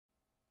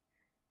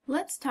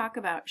Let's talk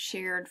about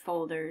shared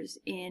folders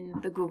in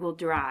the Google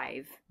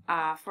Drive.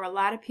 For a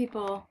lot of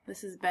people,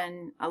 this has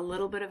been a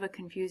little bit of a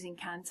confusing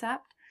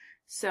concept.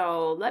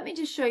 So let me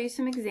just show you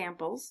some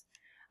examples.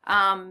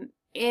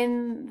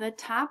 In the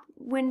top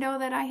window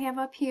that I have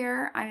up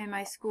here, I'm in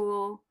my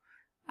school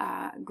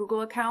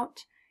Google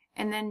account.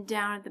 And then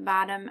down at the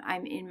bottom,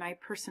 I'm in my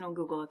personal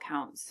Google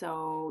account.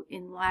 So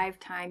in live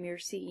time, you're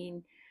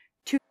seeing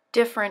two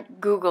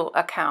different Google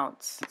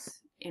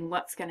accounts in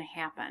what's going to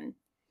happen.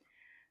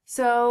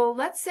 So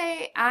let's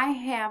say I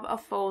have a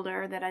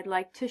folder that I'd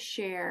like to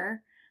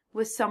share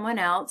with someone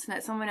else, and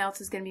that someone else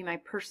is going to be my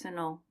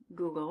personal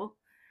Google.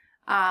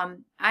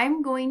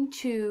 I'm going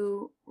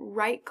to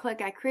right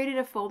click. I created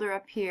a folder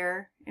up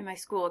here in my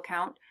school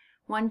account,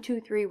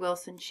 123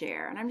 Wilson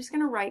Share, and I'm just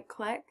going to right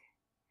click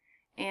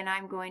and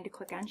I'm going to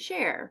click on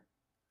share.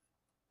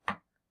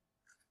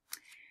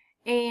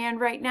 And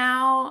right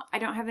now I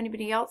don't have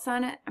anybody else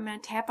on it. I'm going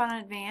to tap on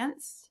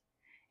advanced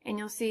and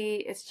you'll see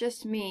it's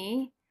just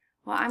me.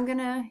 Well, I'm going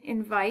to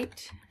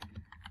invite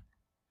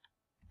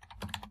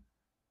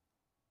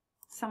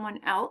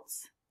someone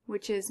else,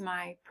 which is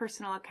my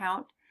personal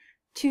account,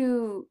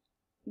 to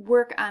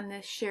work on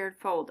this shared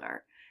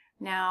folder.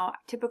 Now,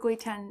 typically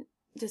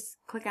just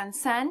click on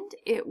send.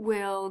 It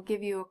will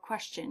give you a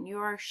question. You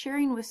are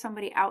sharing with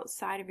somebody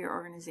outside of your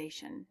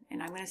organization.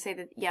 And I'm going to say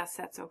that yes,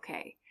 that's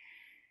okay.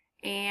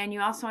 And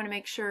you also want to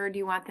make sure, do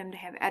you want them to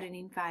have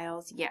editing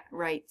files? Yeah,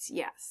 rights,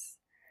 yes.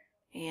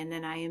 And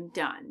then I am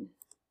done.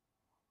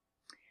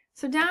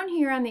 So down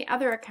here on the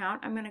other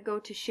account, I'm going to go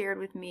to shared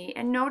with me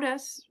and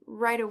notice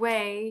right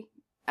away,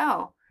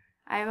 oh,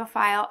 I have a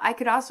file. I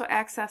could also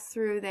access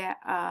through that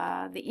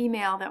the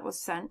email that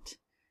was sent,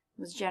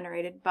 was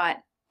generated, but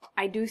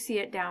I do see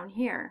it down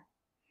here.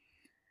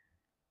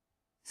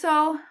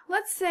 So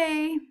let's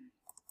say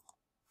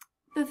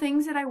the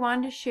things that I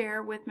wanted to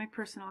share with my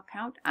personal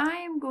account, I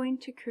am going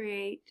to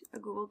create a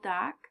Google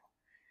Doc,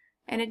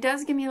 and it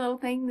does give me a little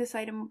thing, this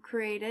item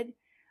created.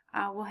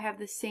 Will have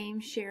the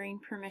same sharing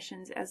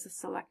permissions as the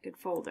selected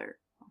folder.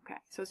 Okay,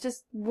 so it's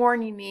just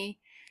warning me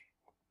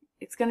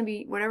it's going to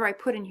be whatever I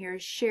put in here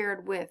is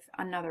shared with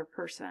another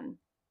person.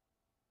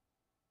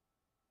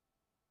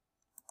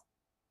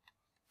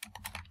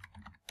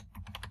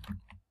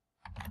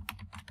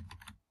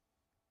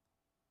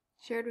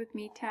 Shared with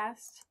me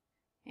test,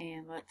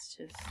 and let's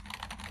just,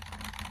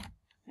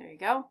 there you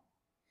go.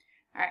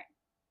 Alright,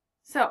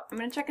 so I'm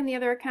going to check in the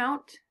other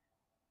account.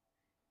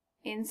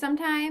 And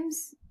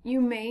sometimes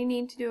you may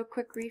need to do a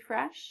quick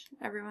refresh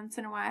every once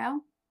in a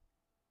while.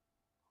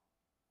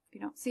 If you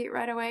don't see it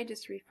right away,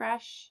 just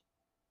refresh.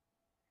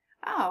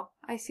 Oh,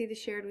 I see the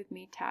shared with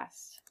me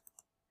test.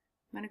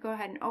 I'm going to go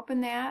ahead and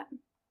open that.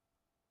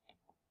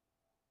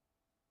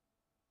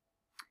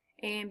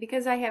 And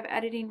because I have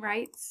editing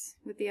rights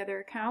with the other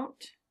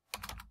account,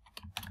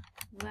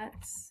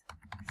 let's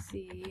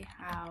see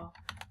how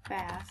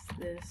fast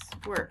this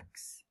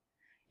works.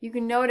 You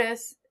can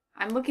notice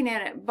I'm looking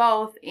at it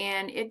both,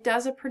 and it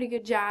does a pretty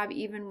good job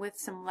even with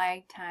some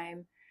lag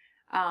time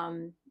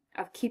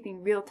of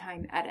keeping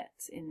real-time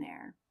edits in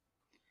there.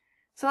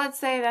 So let's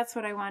say that's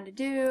what I want to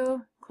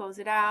do. Close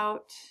it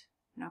out,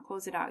 and I'll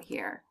close it out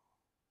here.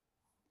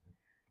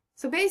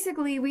 So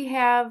basically we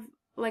have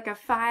like a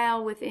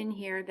file within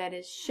here that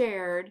is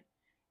shared,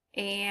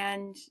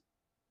 and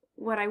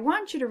what I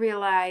want you to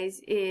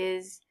realize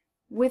is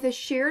with a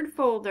shared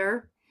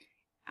folder,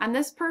 on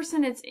this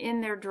person it's in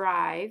their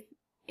drive,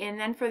 and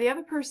then for the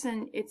other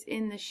person, it's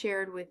in the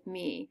shared with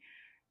me.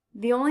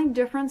 The only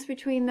difference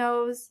between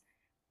those,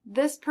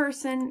 this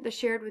person, the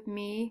shared with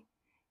me,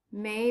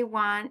 may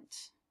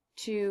want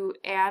to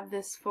add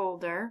this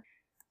folder.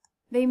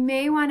 They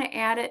may want to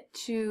add it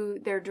to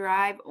their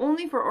drive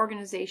only for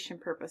organization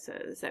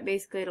purposes. That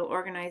basically it'll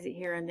organize it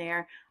here and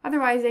there.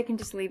 Otherwise, they can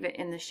just leave it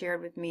in the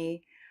shared with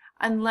me,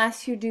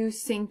 unless you do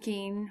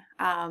syncing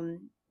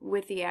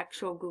with the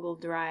actual Google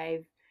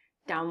Drive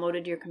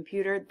downloaded to your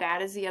computer.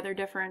 That is the other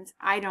difference.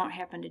 I don't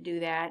happen to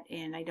do that,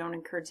 and I don't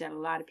encourage that. A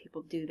lot of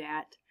people do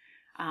that.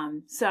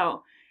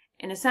 So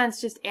in a sense,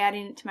 just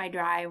adding it to my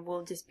drive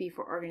will just be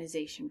for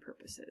organization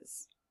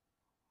purposes.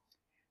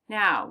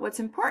 Now, what's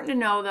important to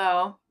know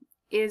though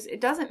is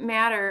it doesn't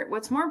matter.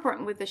 What's more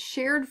important with the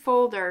shared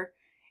folder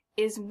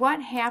is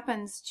what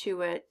happens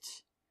to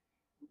it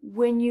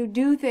when you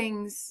do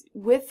things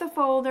with the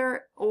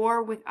folder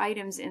or with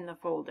items in the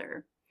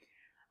folder.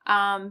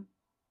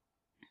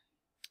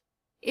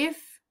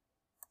 If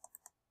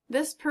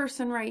this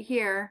person right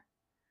here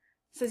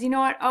says, you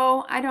know what,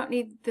 oh, I don't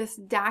need this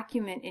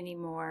document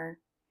anymore,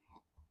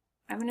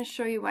 I'm going to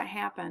show you what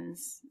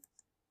happens.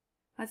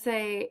 Let's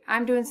say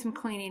I'm doing some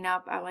cleaning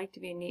up. I like to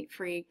be a neat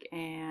freak,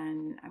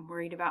 and I'm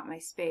worried about my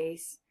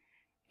space,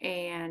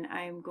 and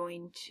I'm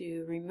going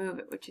to remove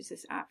it, which is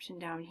this option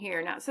down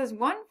here. Now it says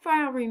one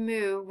file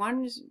removed,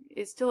 one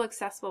is still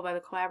accessible by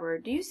the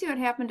collaborator. Do you see what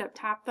happened up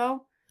top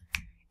though?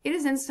 It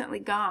is instantly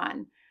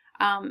gone.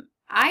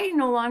 I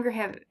no longer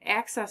have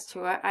access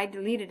to it. I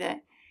deleted it.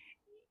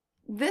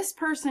 This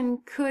person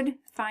could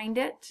find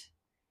it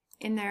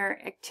in their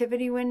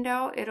activity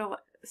window. It'll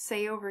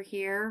say over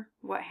here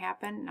what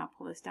happened, and I'll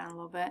pull this down a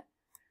little bit.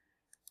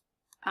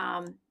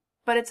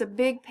 But it's a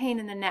big pain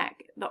in the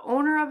neck. The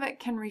owner of it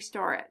can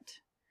restore it.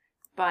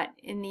 But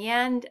in the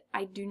end,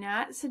 I do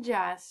not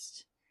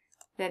suggest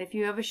that if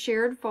you have a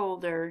shared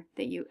folder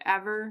that you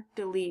ever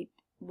delete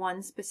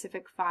one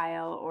specific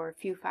file or a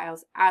few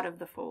files out of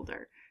the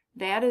folder.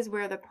 That is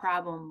where the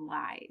problem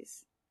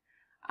lies.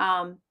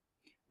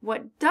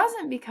 What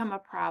doesn't become a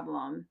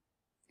problem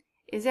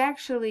is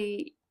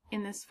actually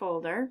in this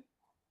folder.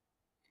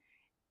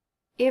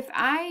 If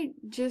I'm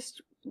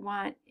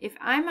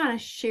on a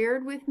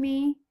shared with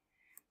me,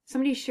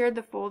 somebody shared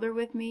the folder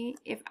with me,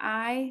 if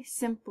I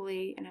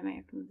simply, and I might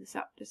have to move this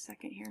up just a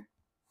second here,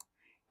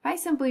 if I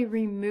simply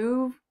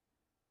remove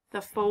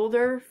the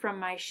folder from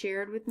my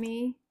shared with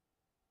me,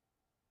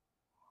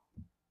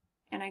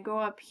 and I go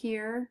up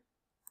here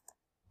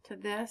to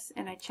this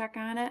and I check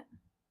on it,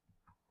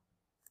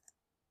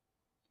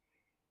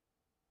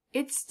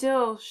 it's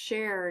still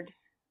shared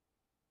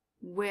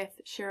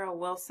with Cheryl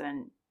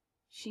Wilson.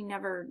 She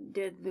never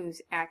did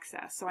lose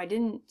access. So I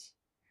didn't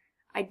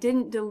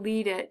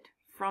delete it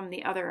from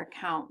the other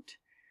account.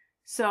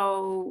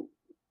 So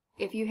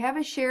if you have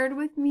a shared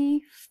with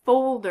me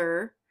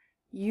folder,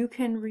 you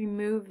can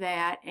remove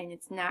that and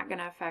it's not going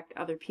to affect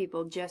other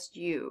people, just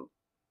you.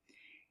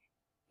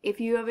 If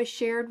you have a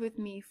shared with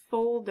me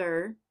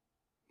folder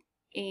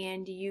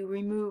and you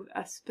remove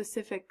a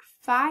specific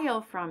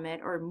file from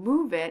it or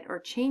move it or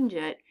change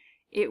it,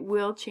 it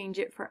will change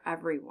it for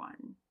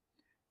everyone.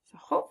 So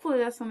hopefully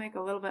this will make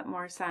a little bit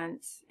more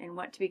sense and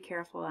what to be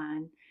careful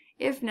on.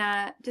 If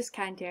not, just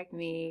contact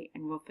me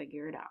and we'll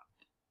figure it out.